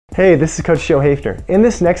Hey, this is Coach Joe Hafner. In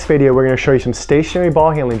this next video, we're going to show you some stationary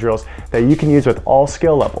ball handling drills that you can use with all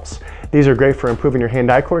skill levels. These are great for improving your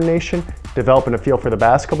hand-eye coordination, developing a feel for the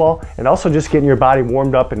basketball, and also just getting your body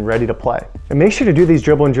warmed up and ready to play. And make sure to do these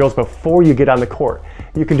dribbling drills before you get on the court.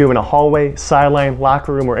 You can do them in a hallway, sideline,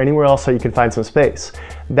 locker room, or anywhere else so you can find some space.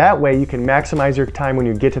 That way you can maximize your time when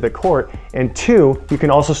you get to the court, and two, you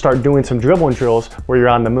can also start doing some dribbling drills where you're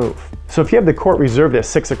on the move. So if you have the court reserved at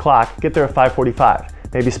 6 o'clock, get there at 5:45.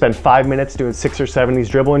 Maybe spend 5 minutes doing 6 or 7 of these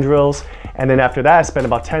dribbling drills, and then after that, spend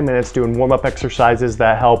about 10 minutes doing warm-up exercises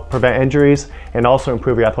that help prevent injuries and also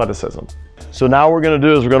improve your athleticism. So now what we're going to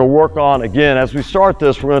do is we're going to work on, again, as we start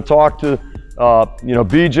this, we're going to talk to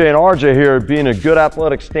BJ and RJ here, being a good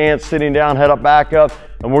athletic stance, sitting down, head up, back up,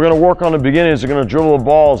 and we're going to work on the beginnings. We're going to dribble the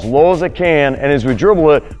ball as low as it can, and as we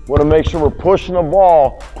dribble it, we want to make sure we're pushing the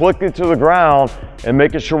ball quickly to the ground and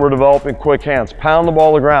making sure we're developing quick hands. Pound the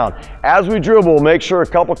ball to the ground. As we dribble, make sure a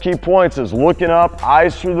couple key points is looking up,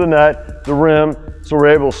 eyes through the net, the rim, so we're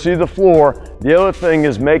able to see the floor. The other thing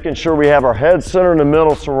is making sure we have our head center in the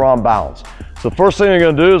middle so we're on balance. So the first thing they're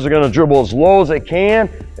going to do is they're going to dribble as low as they can.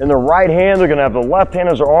 In the right hand, they're going to have the left hand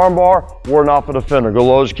as their arm bar, warding off the defender. Go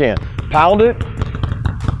low as you can. Pound it.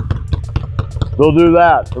 They'll do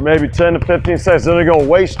that for maybe 10 to 15 seconds. Then they go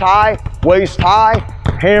waist high,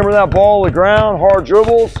 hammer that ball to the ground, hard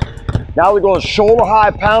dribbles. Now they're going shoulder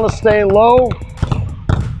high, pound it, staying low.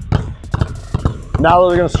 Now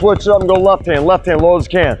they're going to switch it up and go left hand,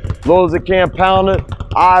 low as they can, pound it,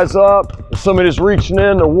 eyes up. If somebody's reaching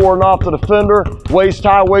in, they're warding off the defender. Waist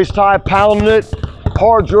high, pounding it.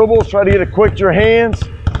 Hard dribbles, try to get it quick to your hands.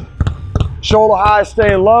 Shoulder high,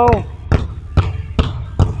 staying low.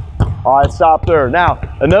 All right, stop there. Now,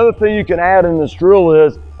 another thing you can add in this drill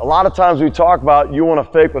is, a lot of times we talk about you want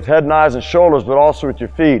to fake with head and eyes and shoulders, but also with your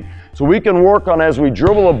feet. So we can work on, as we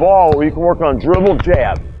dribble a ball, we can work on dribble,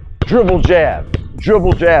 jab, dribble, jab,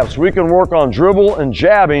 dribble, jab. So we can work on dribble and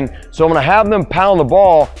jabbing. So I'm going to have them pound the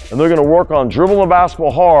ball, and they're going to work on dribbling the basketball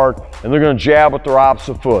hard, and they're going to jab with their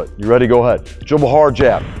opposite foot. You ready? Go ahead. Dribble hard,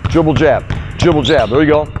 jab, dribble, jab, dribble, jab. There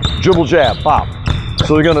you go. Dribble, jab, pop.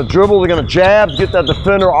 So they're going to dribble, they're going to jab, get that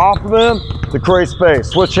defender off of them to create space.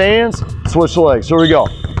 Switch hands, switch legs. Here we go.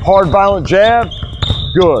 Hard, violent jab.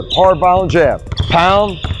 Good. Hard, violent jab.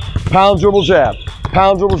 Pound, pound, dribble, jab.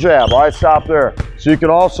 Pound, dribble, jab. All right, stop there. So you can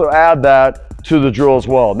also add that to the drill as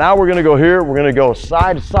well. Now we're going to go here. We're going to go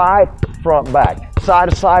side to side, front, back. Side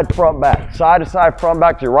to side, front, back. Side to side, front,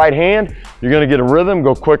 back to your right hand. You're going to get a rhythm,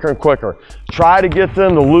 go quicker and quicker. Try to get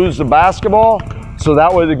them to lose the basketball, so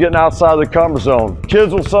that way they're getting outside of the comfort zone.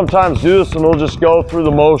 Kids will sometimes do this and they'll just go through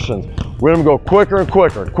the motions. We're going to go quicker and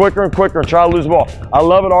quicker, and try to lose the ball. I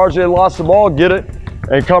love it. RJ lost the ball, get it,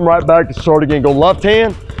 and come right back to start again. Go left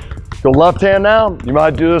hand now. You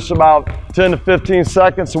might do this about 10 to 15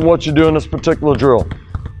 seconds in what you do in this particular drill.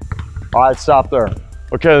 All right, stop there.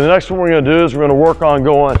 Okay, the next one we're going to do is we're going to work on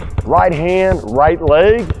going right hand, right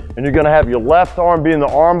leg, and you're going to have your left arm being the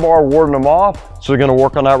arm bar, warding them off. So we're going to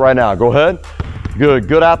work on that right now. Go ahead.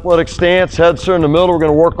 Good athletic stance, head center in the middle. We're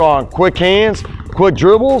going to work on quick hands, quick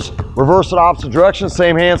dribbles, reverse it opposite direction,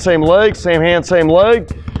 same hand, same leg, same hand, same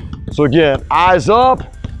leg. So again, eyes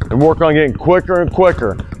up and work on getting quicker and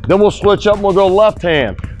quicker. Then we'll switch up and we'll go left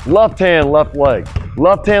hand, left leg.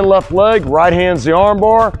 Left hand, left leg, right hand's the arm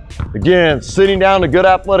bar. Again, sitting down in a good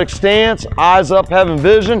athletic stance, eyes up, having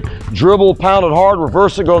vision, dribble, pound it hard,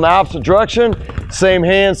 reverse it, go in the opposite direction. Same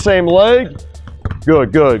hand, same leg.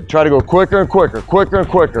 Good. Try to go quicker and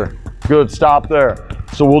quicker. Good, stop there.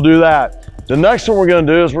 So we'll do that. The next one we're going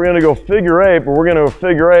to do is we're going to go figure eight, but we're going to go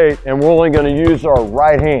figure eight, and we're only going to use our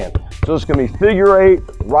right hand. So it's going to be figure eight,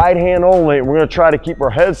 right hand only, and we're going to try to keep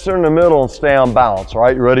our head center in the middle and stay on balance. All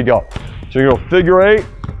right, you ready to go? So you go figure eight,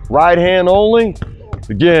 right hand only.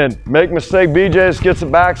 Again, make mistake, BJ just gets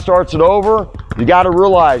it back, starts it over. You got to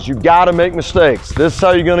realize you got to make mistakes. This is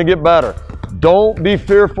how you're going to get better. Don't be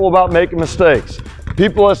fearful about making mistakes.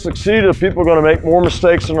 People that succeed are people are going to make more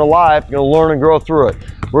mistakes in their life, going to learn and grow through it.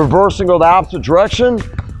 Reverse and go the opposite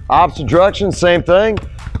direction, same thing.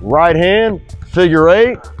 Right hand, figure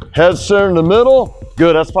eight, head center in the middle.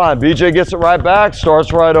 Good, that's fine. BJ gets it right back,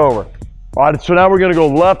 starts right over. All right, so now we're going to go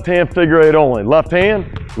left hand, figure eight only. Left hand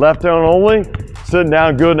only. Sitting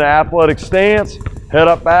down good in an athletic stance. Head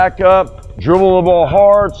up, back up. Dribble the ball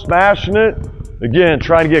hard, smashing it. Again,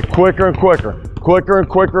 trying to get quicker and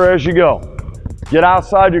quicker as you go. Get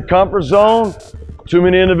outside your comfort zone. Too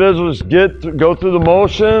many individuals go through the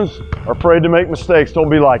motions, are afraid to make mistakes. Don't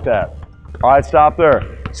be like that. All right, stop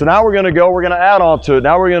there. So now we're going to add on to it.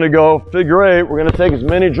 Now we're going to go figure eight. We're going to take as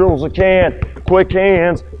many dribbles as we can. Quick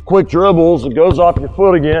hands, quick dribbles, it goes off your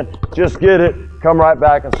foot again. Just get it, come right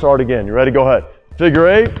back and start again. You ready? Go ahead. Figure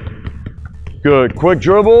 8. Good. Quick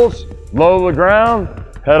dribbles, low to the ground,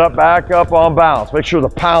 head up, back up on bounce. Make sure to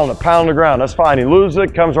pound the ground. That's fine. He loses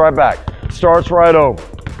it, comes right back. Starts right over.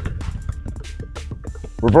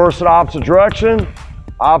 Reverse it opposite direction.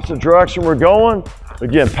 Opposite direction we're going.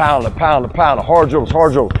 Again, pound it. Hard dribbles,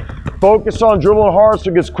 hard dribbles. Focus on dribbling hard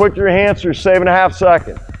so it gets quick to your hands so you're saving a half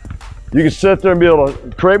second. You can sit there and be able to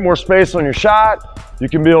create more space on your shot. You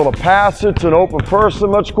can be able to pass it to an open person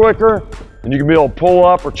much quicker. And you can be able to pull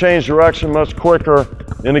up or change direction much quicker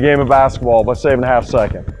in the game of basketball by saving a half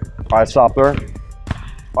second. All right, stop there.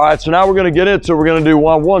 All right, so now we're gonna get into, we're gonna do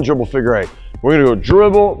one dribble figure 8. We're gonna go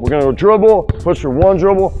dribble, we're gonna go dribble, push for one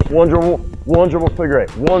dribble, figure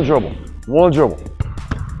 8. One dribble.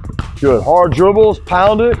 Good, hard dribbles,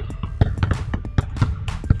 pound it.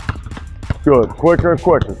 Good, quicker and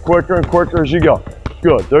quicker as you go.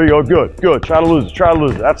 Good, there you go, good. Try to lose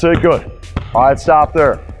it, that's it, good. All right, stop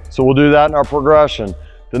there. So we'll do that in our progression.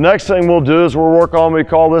 The next thing we'll do is we'll work on what we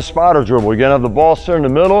call this spider dribble. You're gonna have the ball center in the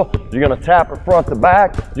middle, you're gonna tap it front to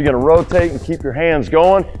back, you're gonna rotate and keep your hands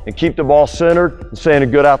going and keep the ball centered and stay in a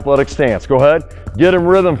good athletic stance. Go ahead, get in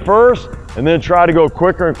rhythm first and then try to go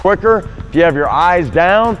quicker and quicker. If you have your eyes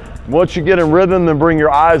down, once you get in rhythm, then bring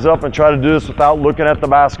your eyes up and try to do this without looking at the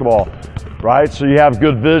basketball, right? So you have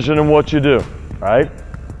good vision in what you do, right?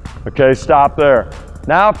 Okay, stop there.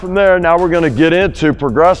 Now from there, now we're gonna get into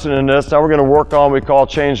progressing in this. Now we're gonna work on what we call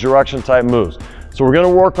change direction type moves. So we're gonna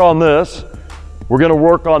work on this. We're gonna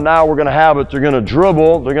work on now, we're gonna have it, they're gonna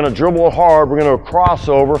dribble it hard, we're gonna go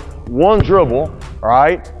crossover, one dribble, all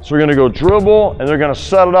right? So we're gonna go dribble and they're gonna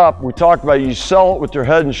set it up. We talked about you sell it with your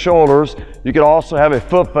head and shoulders. You can also have a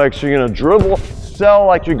foot fake, so you're gonna dribble, sell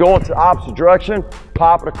like you're going to the opposite direction,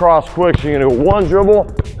 pop it across quick. So you're gonna go one dribble,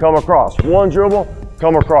 come across, one dribble,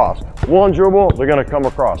 come across. One dribble, they're gonna come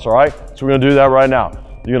across, all right? So we're gonna do that right now.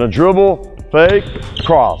 You're gonna dribble, fake,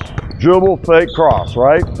 cross. Dribble, fake, cross,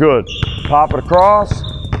 right? Good. Pop it across.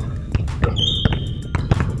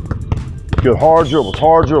 Good, hard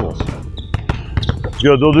dribbles.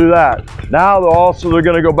 Good, they'll do that. Now they're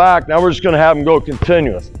gonna go back. Now we're just gonna have them go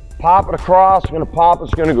continuous. Pop it across, we're gonna pop,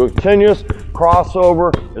 it's gonna go continuous,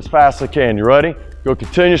 crossover as fast as they can. You ready? Go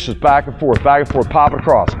continuous, just back and forth, pop it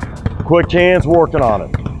across. Quick hands, working on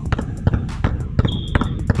it.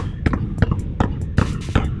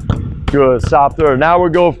 Good, stop there. Now we're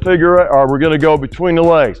going to we're going to go between the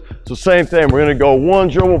legs. So same thing, we're going to go one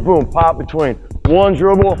dribble, boom, pop between. One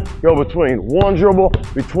dribble, go between. One dribble,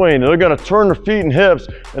 between. And they're going to turn their feet and hips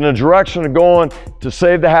in the direction of going to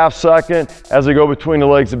save the half second as they go between the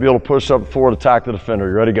legs to be able to push up forward, attack the defender.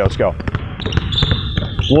 You ready? Go, let's go.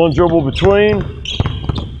 One dribble between.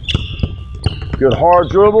 Good, hard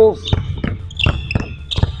dribbles.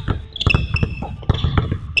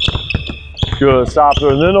 Good, stop there.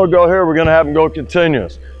 And then they'll go here, we're gonna have them go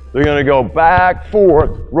continuous. They're gonna go back,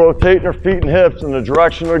 forth, rotating their feet and hips in the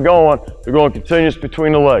direction they're going. They're going continuous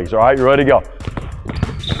between the legs, all right? You ready to go?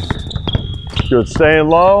 Good, staying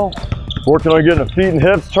low. Working on getting the feet and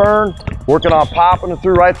hips turned. Working on popping it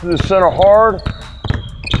through right through the center hard.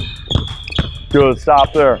 Good,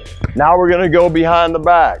 stop there. Now we're gonna go behind the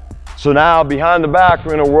back. So now behind the back,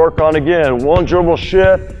 we're gonna work on again, one dribble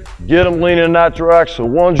shift, get them leaning in that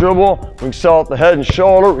direction. One dribble, we can sell at the head and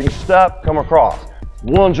shoulder, we can step, come across.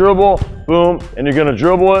 One dribble, boom, and you're gonna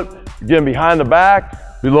dribble it, again behind the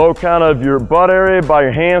back, below kind of your butt area by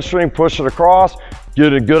your hamstring, push it across,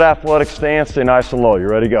 get a good athletic stance, stay nice and low. You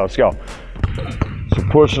ready to go? Let's go. So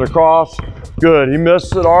push it across, good. He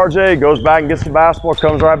misses it, RJ, goes back and gets the basketball,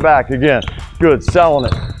 comes right back again. Good, selling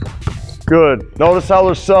it. Good, notice how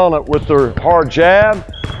they're selling it with their hard jab,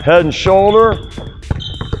 head and shoulder.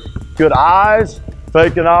 Good, eyes,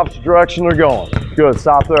 faking opposite direction they're going. Good,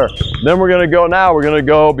 stop there. Then we're gonna go now, we're gonna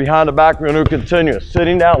go behind the back, we're gonna do continuous.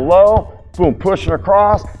 Sitting down low, boom, pushing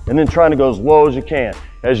across, and then trying to go as low as you can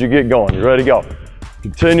as you get going. You ready to go?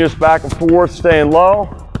 Continuous back and forth, staying low,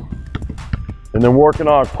 and then working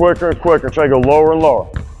on quicker and quicker. Try to go lower and lower.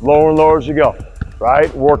 Lower and lower as you go,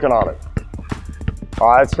 right? Working on it. All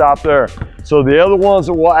right, stop there. So the other ones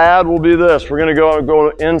that we'll add will be this. We're gonna go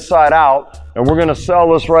inside out, and we're gonna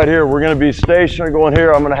sell this right here. We're gonna be stationary going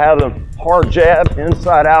here. I'm gonna have them hard jab,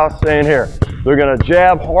 inside out, staying here. They're gonna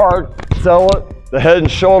jab hard, sell it, the head and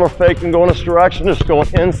shoulder faking going this direction, just going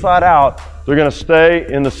inside out. They're gonna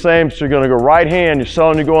stay in the same, so you're gonna go right hand, you're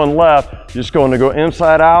selling, you're going left, you're just going to go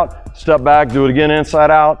inside out, step back, do it again inside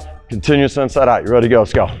out, continuous inside out. You ready to go?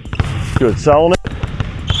 Let's go. Good, selling it.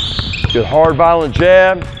 Good, hard, violent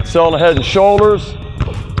jab, selling the head and shoulders.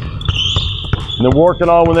 And then working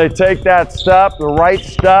on when they take that step, the right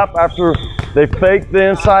step after they fake the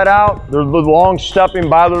inside out, they're the long stepping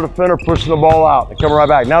by their defender, pushing the ball out. They come right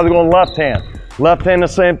back. Now they're going left hand. Left hand, the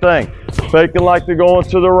same thing. Faking like they're going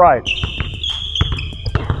to the right.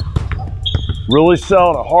 Really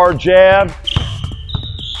selling a hard jab.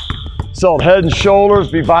 Selling head and shoulders.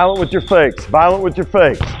 Be violent with your fakes. Violent with your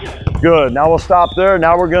fakes. Good. Now we'll stop there.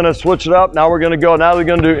 Now we're going to switch it up. Now we're going to go. Now they're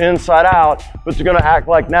going to do inside out, but they're going to act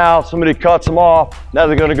like now somebody cuts them off. Now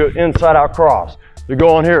they're going to go inside out cross. They're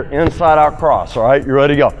going here, inside out cross. All right, you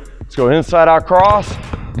ready to go? Let's go inside out cross.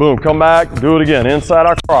 Boom, come back, do it again. Inside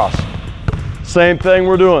out cross. Same thing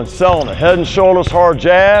we're doing. Selling it. Head and shoulders, hard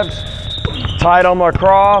jabs. Tight on my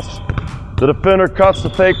cross. The defender cuts the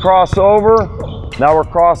fake crossover. Now we're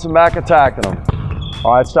crossing back, attacking them.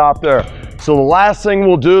 All right, stop there. So the last thing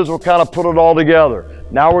we'll do is we'll kind of put it all together.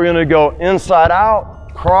 Now we're going to go inside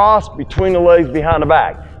out, cross, between the legs, behind the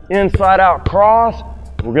back. Inside out, cross.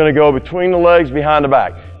 We're going to go between the legs, behind the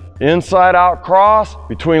back. Inside out, cross,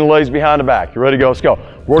 between the legs, behind the back. You ready to go? Let's go.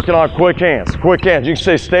 Working on quick hands. Quick hands. You can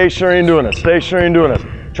stay stationary and doing it. Stationary and doing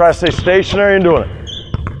it. Try to stay stationary and doing it.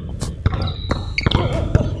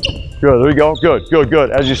 Good. There you go. Good. Good. Good.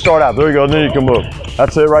 As you start out, there you go. Then you can move.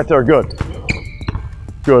 That's it right there. Good.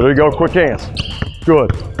 Good. There you go. Quick hands.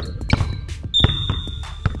 Good.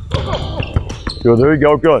 Good. There you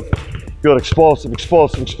go. Good. Good. Explosive.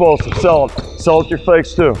 Explosive. Explosive. Sell it. Sell with your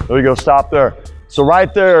fakes too. There you go. Stop there. So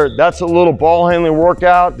right there, that's a little ball handling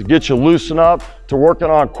workout to get you loosened up, to working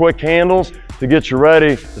on quick handles, to get you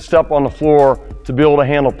ready to step on the floor, to be able to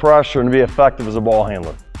handle pressure and to be effective as a ball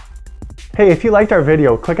handler. Hey, if you liked our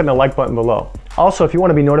video, click on the like button below. Also, if you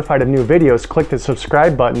want to be notified of new videos, click the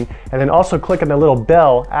subscribe button and then also click on the little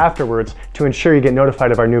bell afterwards to ensure you get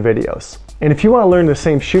notified of our new videos. And if you want to learn the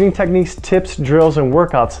same shooting techniques, tips, drills, and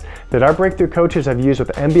workouts that our breakthrough coaches have used with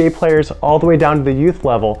NBA players all the way down to the youth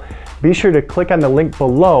level, be sure to click on the link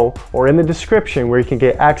below or in the description where you can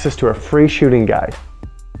get access to a free shooting guide.